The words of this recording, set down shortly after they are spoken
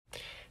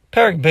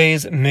Perek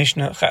Beis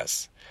Mishnah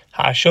Ches.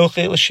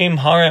 Ha'ashoche l'shem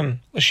harem,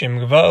 l'shem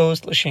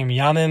gvaos, l'shem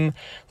yamim,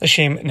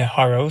 l'shem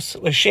neharos,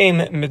 l'shem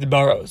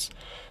midbaros.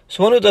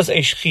 So one who does a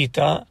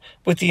shechita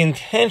with the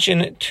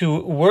intention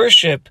to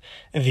worship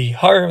the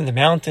harem, the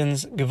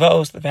mountains,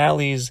 gvaos, the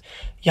valleys,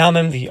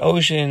 yamim, the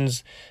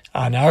oceans,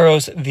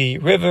 neharos, the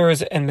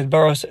rivers, and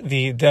midbaros,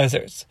 the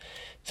deserts.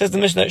 Says the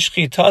Mishnah,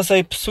 shechita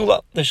say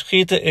psula. The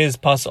shechita is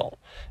pasul,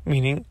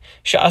 meaning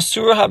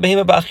she'asura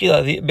ha'behema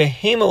ba'achila. The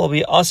behema will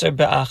be aser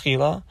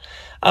ba'achila.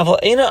 Aval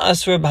ena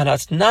aser b'hana.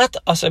 It's not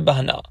aser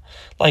b'hana,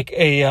 like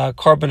a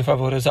carbon for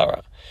avodah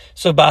zarah.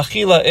 So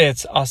ba'achila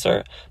it's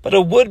aser, but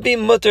it would be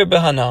mutter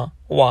b'hana.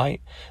 Why?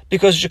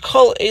 Because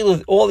shekol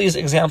elu, all these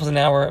examples in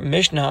our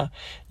Mishnah,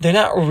 they're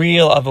not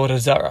real avodah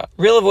zarah.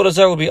 Real avodah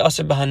zarah would be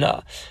aser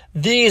b'hana.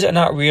 These are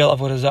not real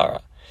avodah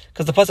zarah.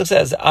 Because the pasuk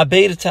says,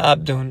 "Abeid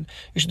ta'abdun,"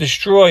 you should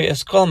destroy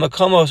eskol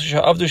makomos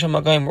she'avdu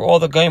shamagayim, where all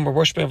the gayim were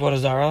worshiping avodah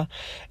zarah.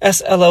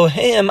 Es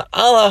Elohim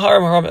ala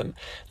haram haramim,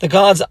 the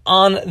gods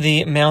on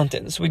the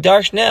mountains. We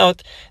darshan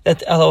out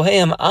that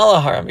Elohim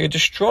ala haram, you're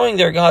destroying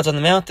their gods on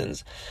the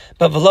mountains,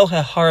 but v'lo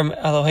haram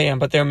Elohim,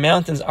 but their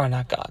mountains are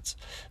not gods.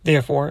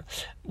 Therefore,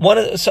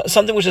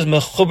 something which is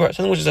mechuber,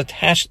 something which is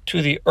attached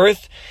to the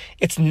earth,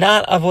 it's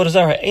not avodah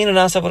zarah. Ein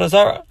anas avodah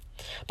zarah.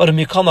 But in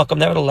mikol makom,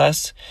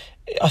 nevertheless,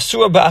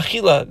 asura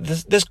ba'achila,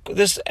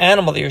 this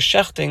animal that you're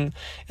shechting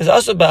is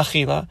asura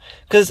ba'achila,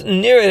 because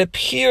near it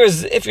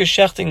appears as if you're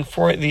shechting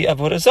for the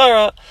avodah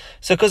zarah,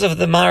 so because of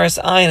the maris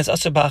ayin, it's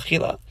asura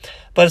ba'achila.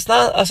 But it's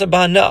not asura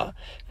ba'hana,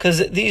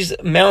 because these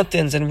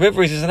mountains and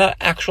rivers is not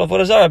actual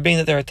avodah zarah, being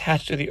that they're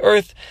attached to the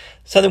earth.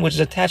 Something which is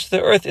attached to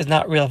the earth is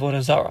not real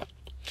avodah zarah.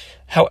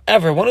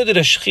 However, one who did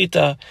a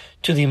shechita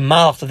to the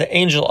malach, to the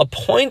angel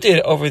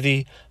appointed over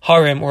the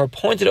harem, or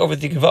appointed over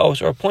the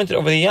gvaos, or appointed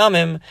over the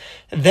yamim,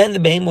 then the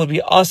behem would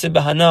be aseh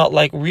b'hana,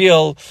 like a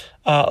real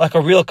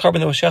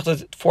carbon that was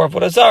shechted for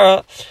avodah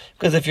zarah.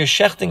 Because if you're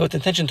shechting with the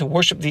intention to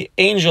worship the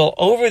angel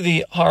over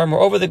the harem or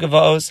over the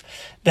gvaos,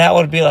 that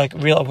would be like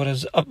real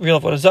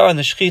avodah zarah, and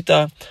the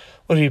shechita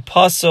would be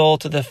pasul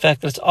to the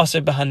effect that it's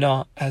aseh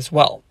b'hana as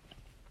well.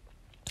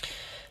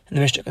 And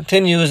the Mishnah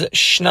continues,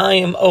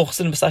 Shnayim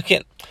ochsin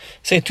b'sakin.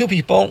 Say two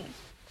people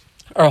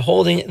are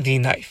holding the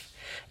knife.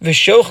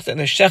 V'shocht, and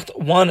they shecht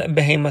one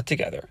behema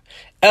together.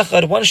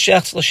 Echad, one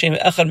shechts l'shem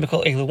echad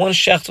mikol elu. One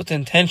shechts with the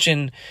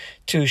intention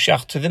to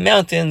shecht to the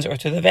mountains or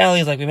to the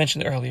valleys, like we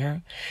mentioned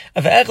earlier.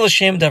 V'ech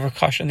l'shem davar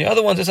kasher. And the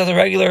other one just has a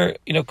regular,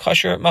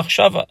 kasher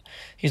machshava.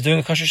 He's doing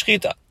a kasher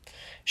shchita.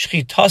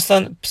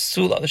 Shchitasan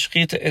psula. The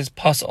shchita is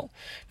pasul.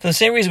 For the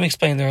same reason we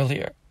explained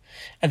earlier.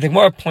 And the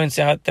Gemara points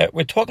out that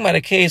we're talking about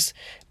a case,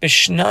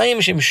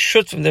 b'shnayim shem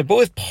shutfim, they're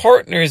both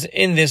partners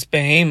in this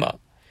behema.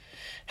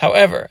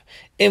 However,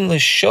 im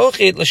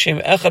l'shochet l'shem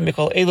echad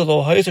mikol elu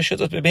lo ha'yisa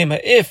shutfim behema,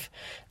 if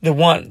the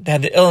one that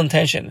had the ill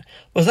intention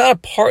was not a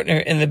partner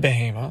in the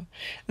behema,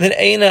 then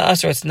eina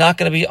asar, it's not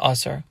going to be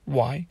asar.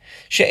 Why?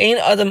 She'ein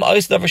adam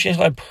ha'yisa davar she'ein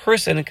shel, a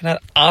person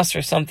cannot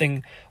asar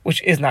something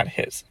which is not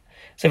his.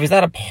 So if he's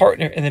not a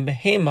partner in the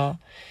behema,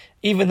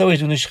 even though he's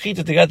doing the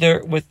shechita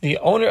together with the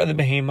owner of the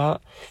behema,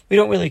 we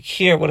don't really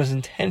care what his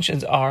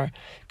intentions are,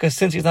 because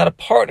since he's not a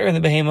partner in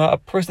the behema, a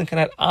person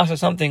cannot ask for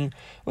something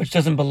which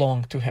doesn't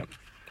belong to him.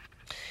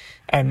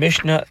 And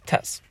Mishnah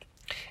Tes.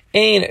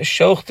 Ein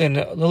shochten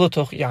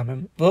lulutoch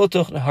yamim,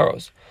 lulutoch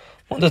neharos.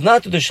 One does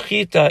not do the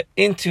shechita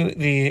into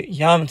the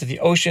yam, into the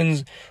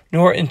oceans,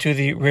 nor into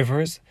the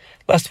rivers.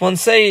 Lest one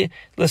say,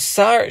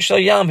 l'sar shel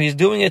yam, he's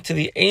doing it to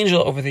the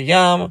angel over the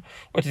yam,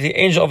 or to the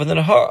angel over the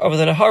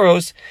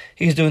neharos,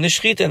 he's doing the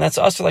shechita, and that's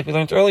also like we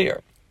learned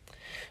earlier.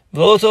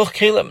 V'lotoch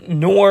kelim,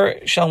 nor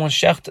shall one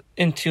shecht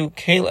into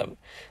kelim.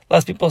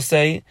 Last people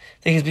say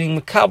that he's being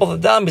mekabel the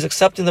dam, he's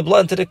accepting the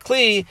blood into the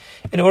kli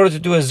in order to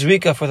do a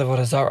zrika for the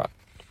avodah zarah.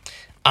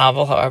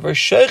 Aval, however,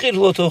 shechid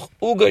v'lotoch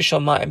uga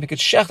shamayim, he could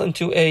shecht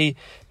into a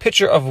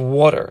pitcher of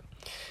water.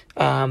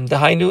 The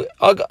hainu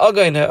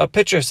again, a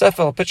pitcher,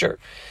 sefel, a pitcher.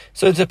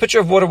 So it's a pitcher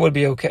of water would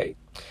be okay.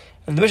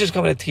 And the Mishnah is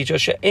coming to teach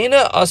us,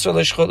 she'ena asr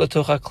l'shchot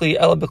l'toch kli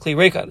ela b'kli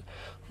rekan.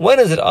 When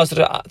is it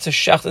asr to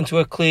shecht into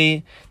a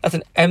kli that's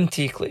an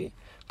empty kli?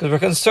 Because we're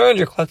concerned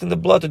you're collecting the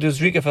blood to do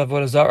zrika for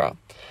avodah zarah.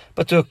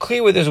 But to a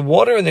kli where there's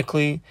water in the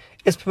kli,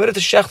 it's permitted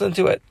to shecht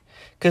into it.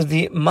 Because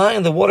the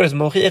water is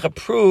mochiach,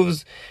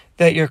 proves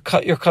that your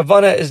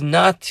kavana is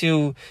not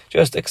to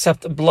just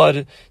accept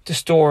blood to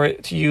store,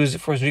 to use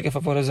for zrika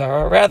for avodah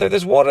zarah. Rather,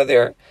 there's water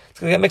there.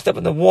 It's going to get mixed up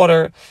in the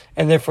water,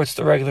 and therefore it's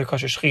the regular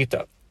kosher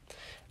shechita.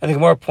 And the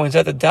Gemara points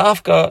out that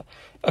dafka,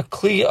 a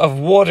kli of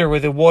water where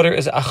the water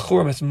is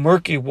achurim, it's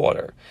murky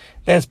water,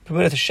 then it's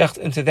permitted to shecht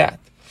into that.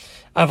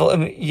 If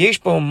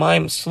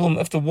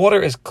the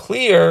water is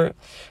clear,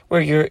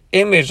 where your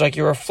image, like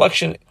your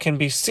reflection, can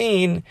be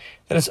seen,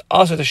 then it's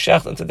also to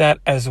shecht into that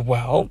as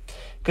well.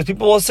 Because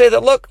people will say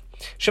that, look,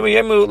 you're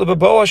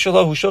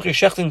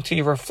shechting to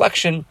your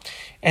reflection,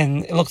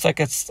 and it looks like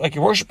it's like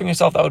you're worshiping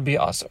yourself, that would be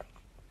aser.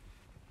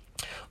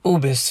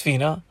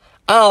 Ubisfina,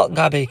 al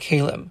gabe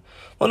kalim.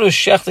 One who is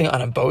shechting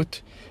on a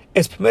boat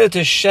is permitted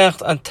to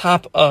shecht on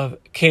top of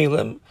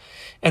kalim,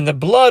 and the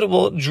blood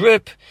will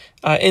drip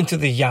into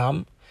the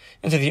yam,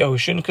 into the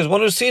ocean, because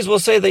one who sees will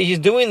say that he's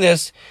doing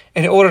this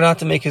in order not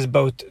to make his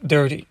boat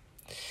dirty.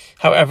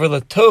 However,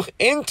 letoch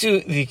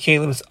into the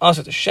kelim is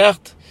also to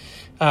shecht,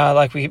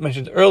 like we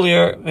mentioned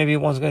earlier. Maybe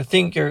one's going to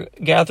think you're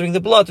gathering the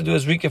blood to do a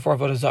zrika for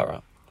avodah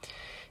zarah.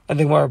 And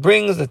the Gemara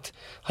brings that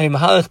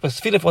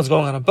if one's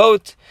going on a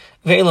boat,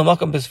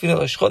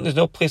 there's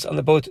no place on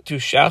the boat to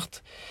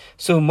shecht.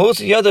 So most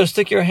of the others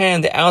stick your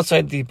hand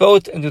outside the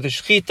boat and do the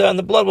shechita, and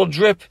the blood will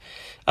drip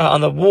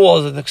on the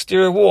walls and the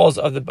exterior walls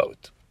of the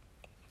boat.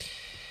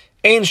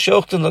 Ein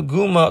shochten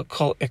laguma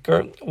kol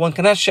ikar. One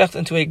cannot shecht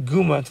into a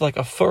guma, into like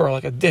a furrow,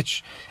 like a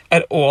ditch,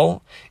 at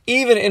all,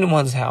 even in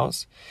one's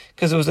house,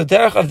 because it was the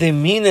derech of the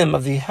minim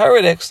of the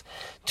heretics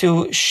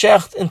to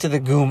shecht into the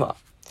guma.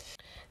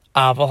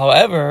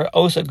 However,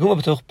 osa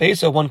guma b'tuch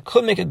beisa, one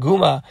could make a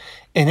guma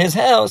in his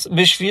house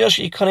b'shviyah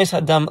she'ikanes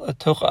hadam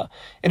l'tucha,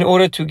 in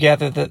order to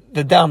gather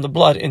the dam, the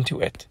blood, into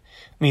it.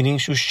 Meaning,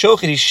 shu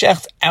shochid, he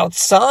shechts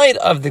outside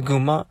of the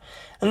guma,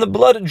 and the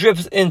blood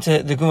drips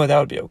into the guma. That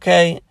would be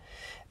okay.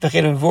 The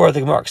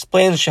Gemara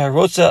explains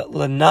shaharotza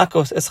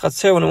lenakos es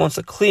chatzer, when he wants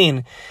to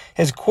clean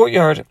his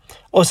courtyard.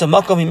 Osa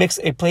makom, he makes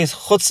a place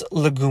chutz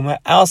leguma,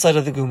 outside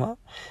of the guma,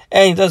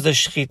 and he does the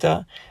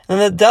shechita,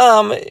 and the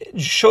dam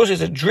shows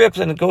as it drips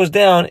and it goes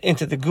down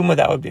into the guma.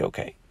 That would be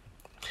okay.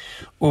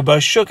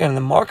 Ubashuk, and in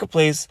the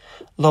marketplace,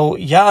 lo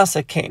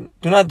yasa kain,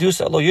 do not do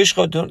so. Lo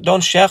yishcho,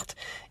 don't shecht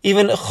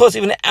even chutz,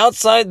 even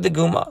outside the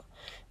guma.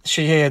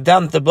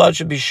 Sheyadam, the blood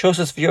should be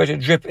shosas v'yor, to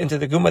drip into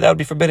the guma. That would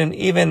be forbidden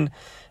even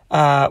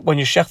when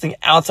you're shechting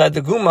outside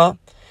the guma,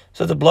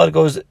 so the blood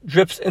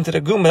drips into the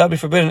guma. That would be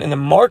forbidden in the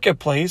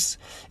marketplace,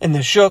 in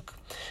the shuk.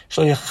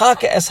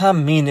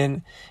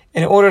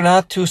 In order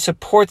not to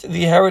support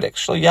the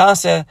heretics,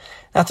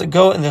 not to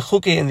go in the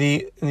chuki, in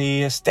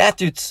the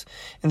statutes,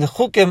 in the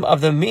chukim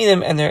of the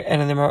minim and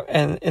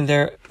in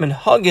their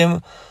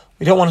minhagim,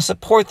 we don't want to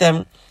support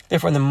them.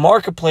 Therefore, in the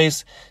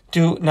marketplace,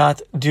 do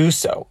not do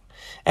so.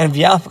 And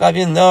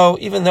even though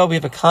we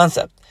have a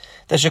concept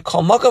that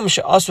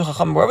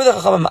wherever the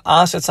chachamim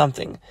asked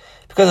something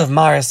because of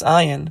maris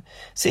ayin,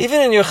 so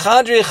even in your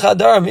chadri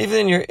chadarim, even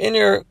in your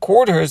inner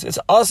quarters, it's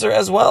asur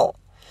as well.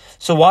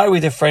 So why are we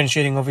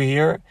differentiating over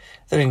here?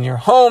 That in your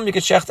home you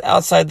can shecht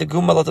outside the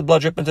guma, let the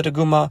blood drip into the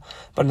guma,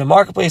 but in the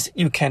marketplace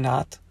you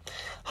cannot.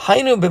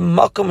 So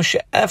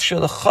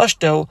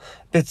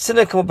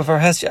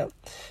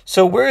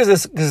where is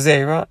this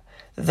gezerah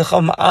that the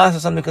chachamim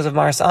asked something because of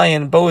maris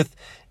ayin, both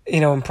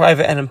in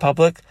private and in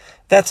public?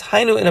 That's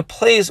hainu in a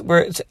place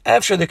where it's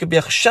after there could be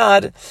a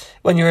chshad.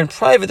 When you're in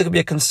private, there could be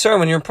a concern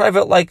when you're in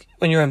private, like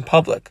when you're in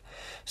public.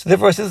 So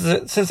therefore,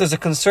 since there's a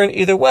concern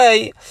either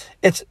way,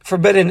 it's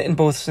forbidden in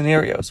both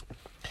scenarios.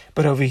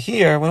 But over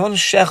here, when one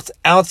shechts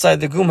outside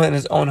the guma in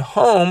his own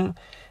home,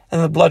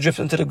 and the blood drips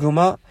into the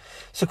guma,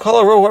 so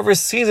kol haro, whoever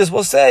sees this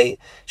will say,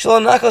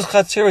 shalonakos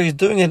chatzira, he's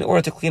doing it in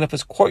order to clean up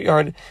his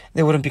courtyard.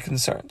 They wouldn't be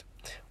concerned.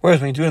 Whereas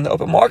when you do it in the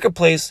open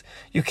marketplace,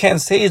 you can't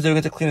say he's doing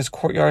it to clean his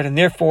courtyard, and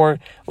therefore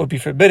it would be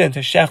forbidden to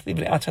shecht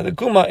even outside the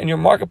guma in your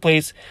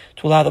marketplace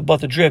to allow the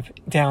blood to drip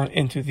down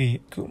into the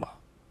guma.